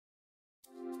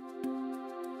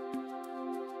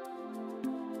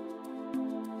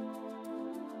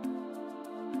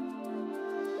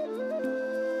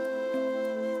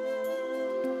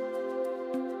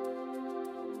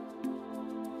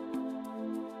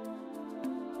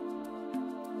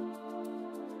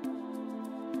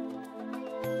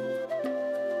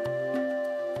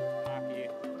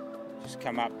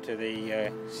come up to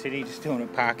the city, just doing a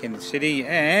park in the city,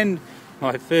 and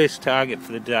my first target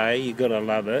for the day, you gotta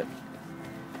love it,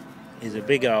 is a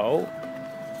big old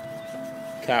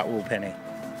cartwheel penny.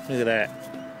 Look at that,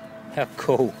 how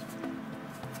cool.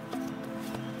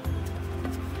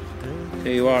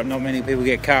 Tell you what, not many people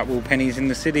get cartwheel pennies in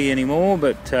the city anymore,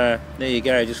 but there you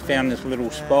go, just found this little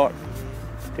spot,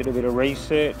 did a bit of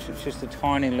research. It's just a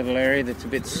tiny little area that's a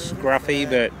bit scruffy,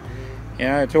 but you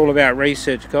know, it's all about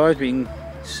research, guys. But you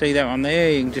can see that one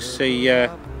there, you can just see a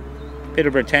bit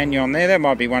of Britannia on there. That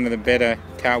might be one of the better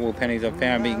cartwheel pennies I've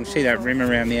found, but you can see that rim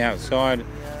around the outside.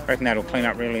 I reckon that'll clean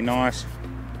up really nice.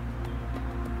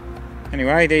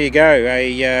 Anyway, there you go,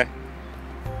 a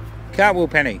cartwheel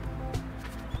penny,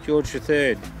 George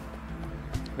III.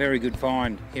 Very good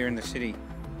find here in the city.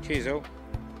 Cheers all.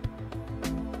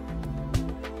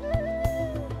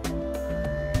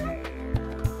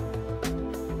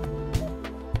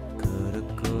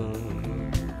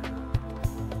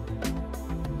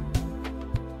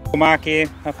 Mark here,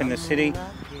 up in the city.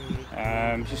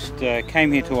 Just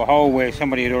came here to a hole where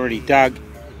somebody had already dug,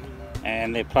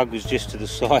 and their plug was just to the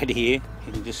side here.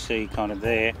 You can just see kind of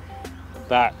there,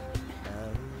 but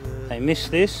they missed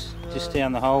this just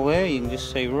down the hole there. You can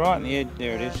just see right in the edge,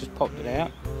 there it is, just popped it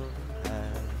out.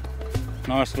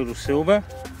 Nice little silver,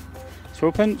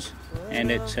 threepence,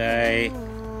 and it's a,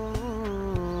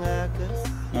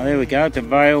 oh there we go, it's a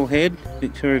Vale head,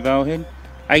 Victoria Vale head.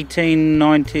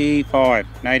 1895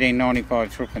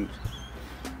 threepence.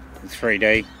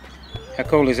 3D. How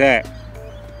cool is that?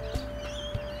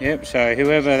 Yep, so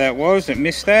whoever that was that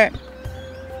missed that,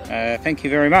 thank you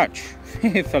very much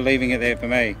for leaving it there for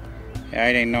me.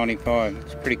 1895.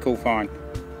 It's a pretty cool find.